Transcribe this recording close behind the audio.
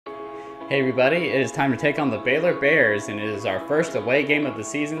Hey everybody, it is time to take on the Baylor Bears, and it is our first away game of the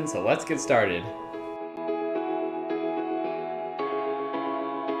season, so let's get started.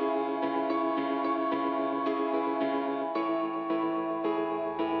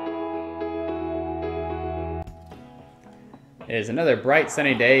 It is another bright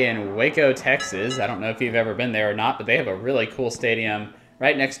sunny day in Waco, Texas. I don't know if you've ever been there or not, but they have a really cool stadium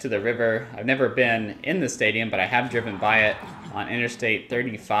right next to the river. I've never been in the stadium, but I have driven by it on Interstate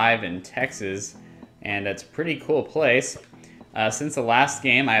 35 in Texas, and it's a pretty cool place. Since the last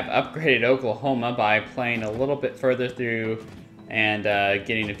game, I have upgraded Oklahoma by playing a little bit further through and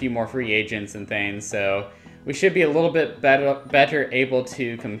getting a few more free agents and things, so we should be a little bit better able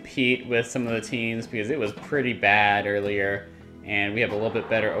to compete with some of the teams because it was pretty bad earlier. And we have a little bit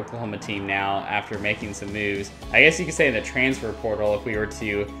better Oklahoma team now after making some moves. I guess you could say in the transfer portal, if we were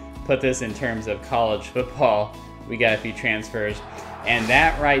to put this in terms of college football, we got a few transfers. And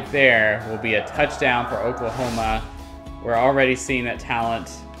that right there will be a touchdown for Oklahoma. We're already seeing that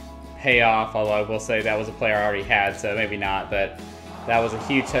talent pay off, although I will say that was a player I already had, so maybe not, but that was a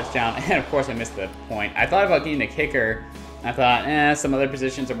huge touchdown. And of course I missed the point. I thought about getting a kicker. I thought, some other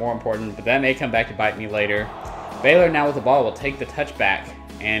positions are more important, but that may come back to bite me later. Baylor now with the ball will take the touchback,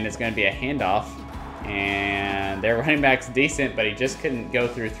 and it's going to be a handoff. And their running back's decent, but he just couldn't go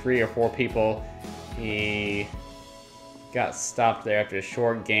through 3 or 4 people. He got stopped there after a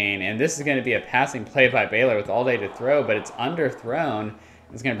short gain. And this is going to be a passing play by Baylor with all day to throw, but it's underthrown.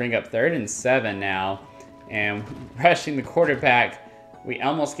 It's going to bring up 3rd and 7 now. And rushing the quarterback, we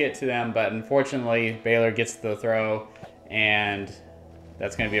almost get to them, but unfortunately Baylor gets the throw, and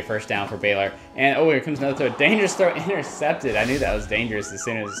that's going to be a first down for Baylor. And oh, here comes another throw. Dangerous throw, intercepted. I knew that was dangerous as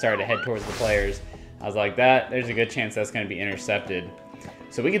soon as it started to head towards the players. I was like, there's a good chance that's going to be intercepted.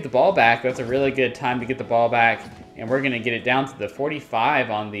 So we get the ball back. That's a really good time to get the ball back. And we're going to get it down to the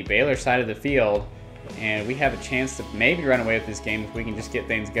 45 on the Baylor side of the field. And we have a chance to maybe run away with this game if we can just get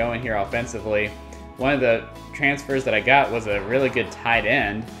things going here offensively. One of the transfers that I got was a really good tight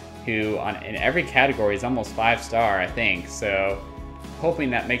end who in every category is almost 5-star, I think. So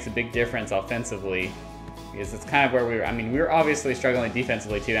hoping that makes a big difference offensively, because it's kind of where we were. I mean, we were obviously struggling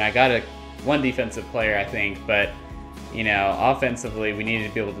defensively too, and I got one defensive player, I think, but offensively we needed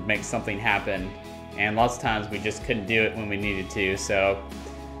to be able to make something happen, and lots of times we just couldn't do it when we needed to. So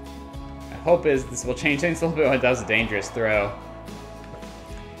my hope is this will change things a little bit when it does a dangerous throw.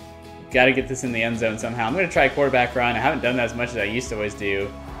 Got to get this in the end zone somehow. I'm going to try a quarterback run. I haven't done that as much as I used to always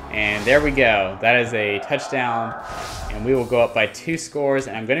do. And there we go. That is a touchdown, and we will go up by 2 scores,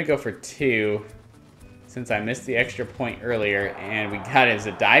 and I'm going to go for 2 since I missed the extra point earlier, and we got it as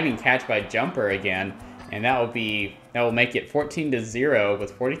a diving catch by Jumper again, and that will make it 14-0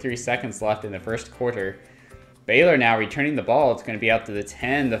 with 43 seconds left in the first quarter. Baylor now returning the ball. It's going to be out to the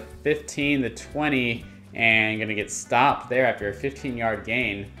 10, the 15, the 20, and going to get stopped there after a 15-yard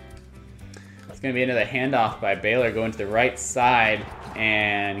gain. It's going to be another handoff by Baylor going to the right side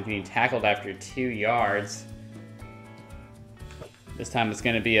and getting tackled after 2 yards. This time it's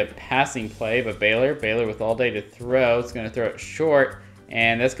going to be a passing play, but Baylor with all day to throw. It's going to throw it short,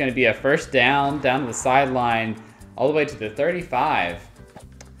 and that's going to be a first down to the sideline all the way to the 35.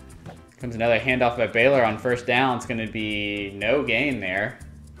 Comes another handoff by Baylor on first down. It's going to be no gain there.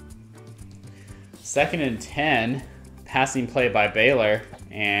 2nd and 10, passing play by Baylor.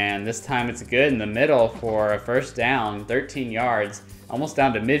 And this time it's good in the middle for a first down, 13 yards, almost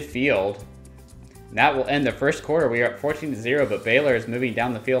down to midfield. And that will end the first quarter. We are at 14-0, but Baylor is moving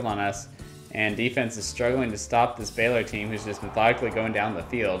down the field on us, and defense is struggling to stop this Baylor team who's just methodically going down the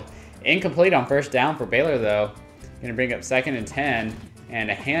field. Incomplete on first down for Baylor, though. Going to bring up 2nd and 10,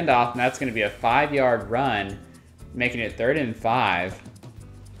 and a handoff, and that's going to be a 5-yard run, making it 3rd and 5.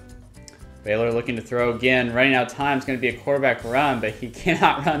 Baylor looking to throw again. Running out of time. It's going to be a quarterback run, but he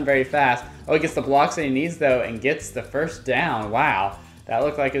cannot run very fast. Oh, he gets the blocks that he needs, though, and gets the first down. Wow. That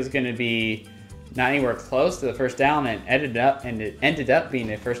looked like it was going to be not anywhere close to the first down, and it ended up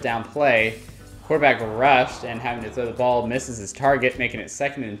being a first down play. Quarterback rushed and having to throw the ball, misses his target, making it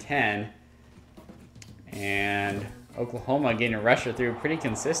 2nd and 10. And Oklahoma getting a rusher through pretty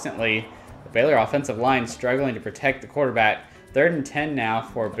consistently. The Baylor offensive line struggling to protect the quarterback. 3rd and 10 now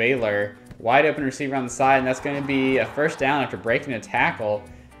for Baylor. Wide open receiver on the side, and that's going to be a first down after breaking a tackle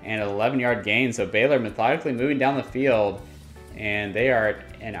and an 11-yard gain. So Baylor methodically moving down the field, and they are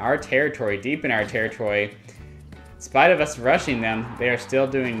in our territory, deep in our territory. In spite of us rushing them, they are still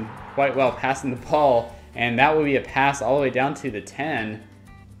doing quite well passing the ball, and that will be a pass all the way down to the 10.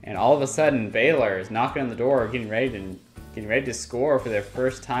 And all of a sudden, Baylor is knocking on the door, getting ready to score for their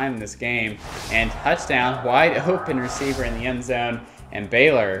first time in this game. And touchdown, wide open receiver in the end zone, and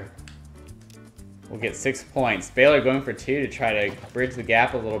Baylor will get 6 points. Baylor going for 2 to try to bridge the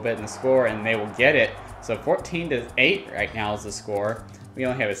gap a little bit in the score, and they will get it. So 14-8 right now is the score. We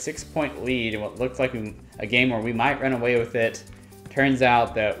only have a 6-point lead in what looks like a game where we might run away with it. Turns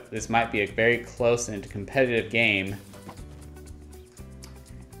out that this might be a very close and competitive game.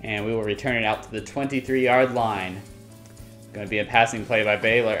 And we will return it out to the 23-yard line. Going to be a passing play by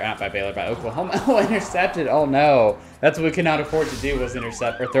Baylor, not by Baylor, by Oklahoma. Oh, intercepted. Oh no. That's what we could not afford to do, was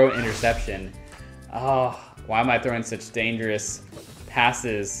intercept or throw an interception. Oh, why am I throwing such dangerous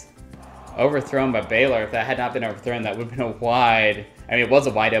passes? Overthrown by Baylor. If that had not been overthrown, that would have been a wide, I mean, it was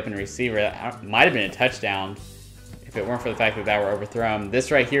a wide open receiver. That might have been a touchdown if it weren't for the fact that were overthrown.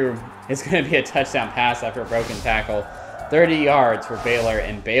 This right here is going to be a touchdown pass after a broken tackle. 30 yards for Baylor,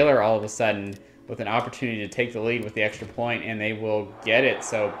 and Baylor all of a sudden with an opportunity to take the lead with the extra point, and they will get it.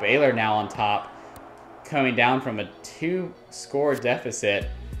 So Baylor now on top, coming down from a 2-score deficit,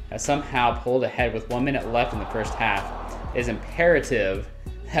 has somehow pulled ahead with 1 minute left in the first half. It is imperative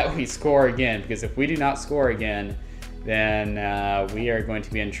that we score again, because if we do not score again, then we are going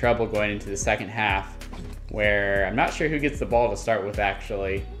to be in trouble going into the second half, where I'm not sure who gets the ball to start with,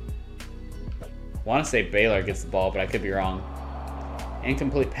 actually. I want to say Baylor gets the ball, but I could be wrong.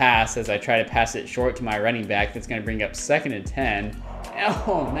 Incomplete pass as I try to pass it short to my running back. That's going to bring up 2nd and 10.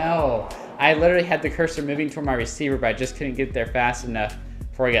 Oh no! I literally had the cursor moving toward my receiver, but I just couldn't get there fast enough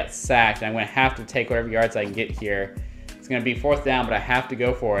before I got sacked. I'm going to have to take whatever yards I can get here. It's going to be 4th down, but I have to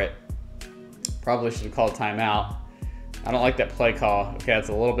go for it. Probably should have called timeout. I don't like that play call. Okay, that's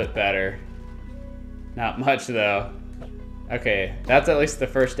a little bit better. Not much though. Okay, that's at least the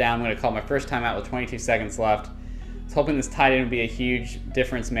first down. I'm going to call my first timeout with 22 seconds left. I was hoping this tight end would be a huge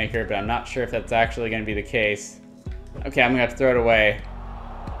difference maker, but I'm not sure if that's actually going to be the case. Okay, I'm going to have to throw it away.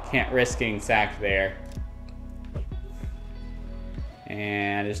 Can't risk getting sacked there.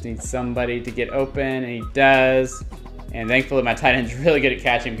 And I just need somebody to get open, and he does. And thankfully my tight end's really good at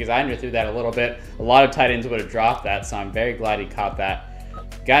catching, because I underthrew that a little bit. A lot of tight ends would have dropped that, so I'm very glad he caught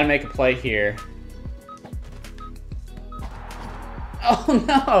that. Got to make a play here. Oh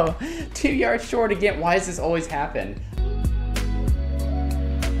no! 2 yards short again. Why does this always happen?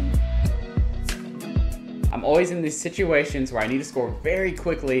 I'm always in these situations where I need to score very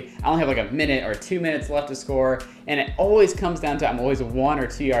quickly. I only have like a minute or 2 minutes left to score, and it always comes down to I'm always 1 or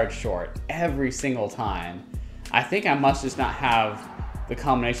 2 yards short every single time. I think I must just not have the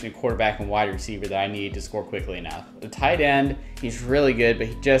combination of quarterback and wide receiver that I need to score quickly enough. The tight end, he's really good, but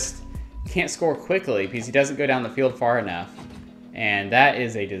he just can't score quickly because he doesn't go down the field far enough. And that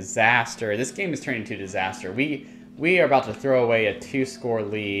is a disaster. This game is turning into a disaster. We are about to throw away a 2-score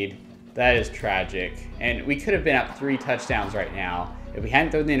lead. That is tragic. And we could have been up 3 touchdowns right now if we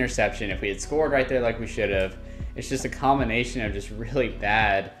hadn't thrown the interception, if we had scored right there like we should have. It's just a combination of just really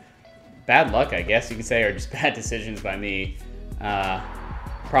bad luck, I guess you could say, or just bad decisions by me.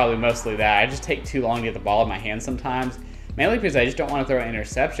 Probably mostly that. I just take too long to get the ball in my hands sometimes. Mainly because I just don't want to throw an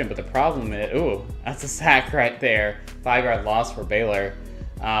interception, but the problem is, ooh, that's a sack right there. 5-yard loss for Baylor.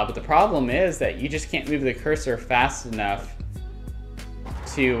 But the problem is that you just can't move the cursor fast enough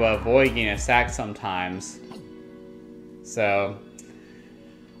to avoid getting a sack sometimes. So,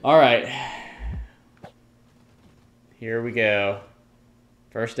 all right. Here we go.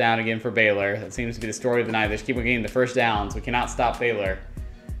 First down again for Baylor. That seems to be the story of the night. They just keep on getting the first downs. We cannot stop Baylor.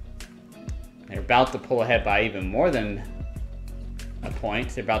 They're about to pull ahead by even more than a point.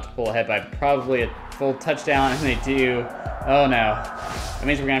 They're about to pull ahead by probably a full touchdown, and they do. Oh no. That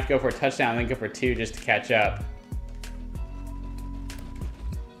means we're going to have to go for a touchdown and then go for 2 just to catch up.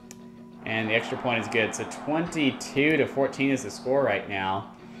 And the extra point is good. So 22-14 is the score right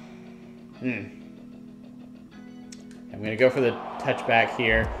now. I'm going to go for the touchback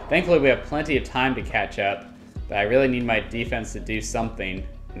here. Thankfully, we have plenty of time to catch up, but I really need my defense to do something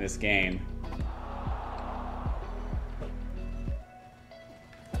in this game.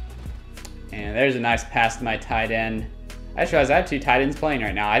 And there's a nice pass to my tight end. I just realized I have 2 tight ends playing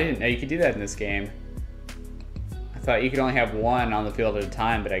right now. I didn't know you could do that in this game. I thought you could only have 1 on the field at a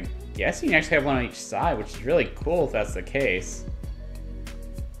time, but I guess you can actually have 1 on each side, which is really cool if that's the case.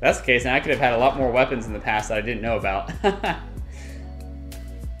 If that's the case, then I could have had a lot more weapons in the past that I didn't know about.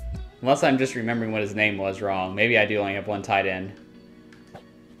 Unless I'm just remembering what his name was wrong. Maybe I do only have 1 tight end.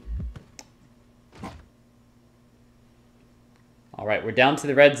 All right, we're down to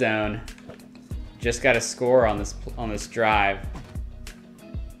the red zone. Just got a score on this drive.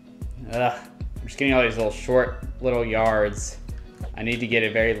 Ugh, I'm just getting all these little short little yards. I need to get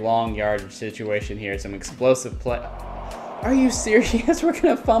a very long yardage situation here. Some explosive play. Are you serious? We're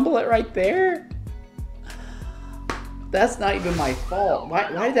gonna fumble it right there? That's not even my fault. Why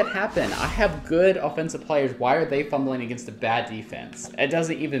did that happen? I have good offensive players. Why are they fumbling against a bad defense? It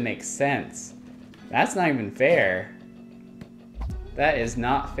doesn't even make sense. That's not even fair. That is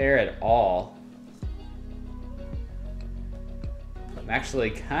not fair at all. I'm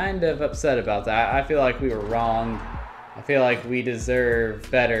actually kind of upset about that. I feel like we were wrong. I feel like we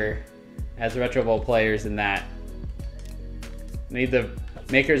deserve better as Retro Bowl players than that. Need the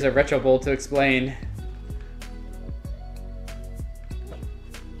makers of Retro Bowl to explain.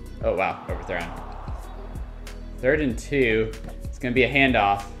 Oh wow, overthrown. 3rd and 2. It's gonna be a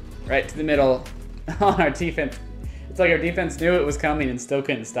handoff right to the middle on our defense. It's like our defense knew it was coming and still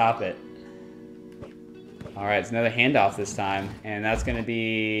couldn't stop it. All right, it's another handoff this time, and that's gonna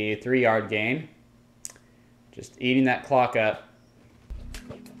be 3-yard gain. Just eating that clock up.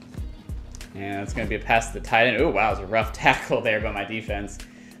 And it's gonna be a pass to the tight end. Oh wow, it was a rough tackle there by my defense.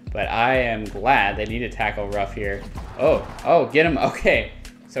 But I am glad they need to tackle rough here. Oh, get him, okay.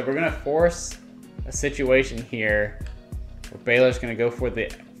 So we're gonna force a situation here where Baylor's gonna go for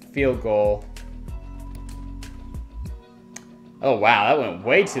the field goal. Oh wow, that went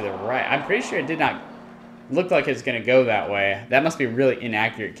way to the right. I'm pretty sure it did not look like it's gonna go that way. That must be a really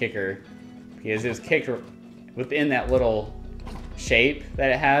inaccurate kicker because it was kicked within that little shape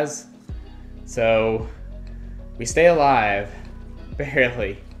that it has. So we stay alive,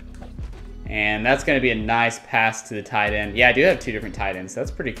 barely. And that's going to be a nice pass to the tight end. Yeah, I do have 2 different tight ends.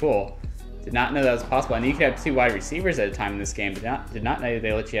 That's pretty cool. Did not know that was possible. I knew you could have 2 wide receivers at a time in this game. Did not know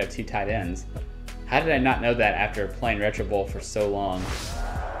they let you have 2 tight ends. How did I not know that after playing Retro Bowl for so long?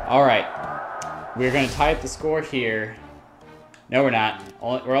 All right. We're going to tie up the score here. No, we're not.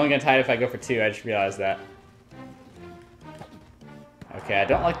 We're only going to tie it if I go for 2. I just realized that. Okay, I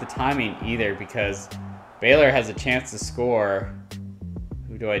don't like the timing either because Baylor has a chance to score.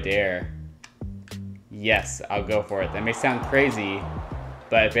 Who do I dare? Yes, I'll go for it. That may sound crazy,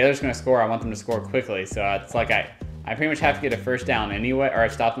 but if Baylor's going to score, I want them to score quickly. So it's like I pretty much have to get a first down anyway, or I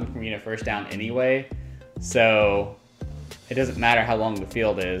stop them from getting a first down anyway. So it doesn't matter how long the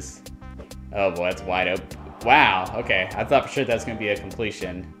field is. Oh boy, that's wide open. Wow, okay. I thought for sure that's going to be a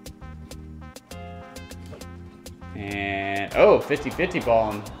completion. And, oh, 50-50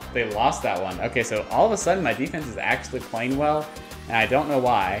 ball, and they lost that one. Okay, so all of a sudden my defense is actually playing well, and I don't know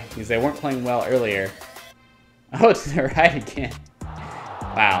why, because they weren't playing well earlier. Oh, to the right again.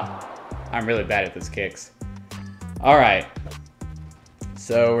 Wow, I'm really bad at those kicks. All right,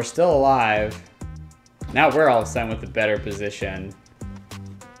 so we're still alive. Now we're all of a sudden with a better position,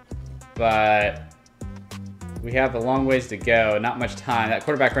 but we have a long ways to go, not much time. That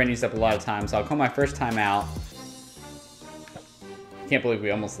quarterback ran used up a lot of time, so I'll call my first time out. Can't believe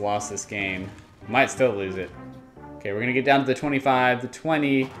we almost lost this game. Might still lose it. Okay, we're gonna get down to the 25, the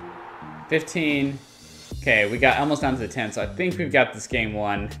 20, 15. Okay, we got almost down to the 10, so I think we've got this game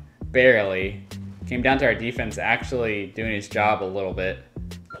won, barely. Came down to our defense actually doing its job a little bit.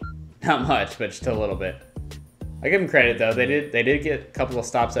 Not much, but just a little bit. I give them credit though, they did get a couple of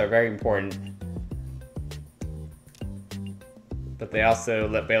stops that are very important. But they also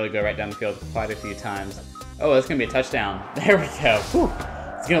let Baylor go right down the field quite a few times. Oh, that's gonna be a touchdown. There we go. Whew.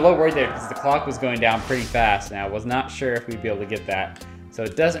 It's getting a little worried there because the clock was going down pretty fast, and I was not sure if we'd be able to get that. So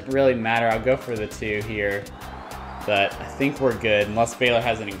it doesn't really matter. I'll go for the 2 here, but I think we're good unless Baylor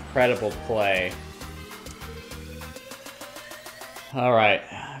has an incredible play. All right.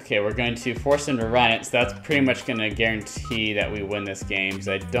 Okay, we're going to force them to run it, so that's pretty much going to guarantee that we win this game because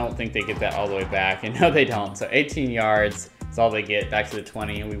I don't think they get that all the way back, and no, they don't. So 18 yards is all they get, back to the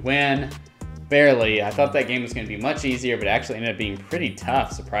 20, and we win. Barely. I thought that game was going to be much easier, but it actually ended up being pretty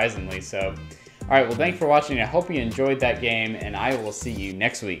tough, surprisingly. So, all right, well, thanks for watching. I hope you enjoyed that game, and I will see you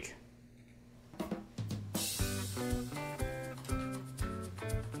next week.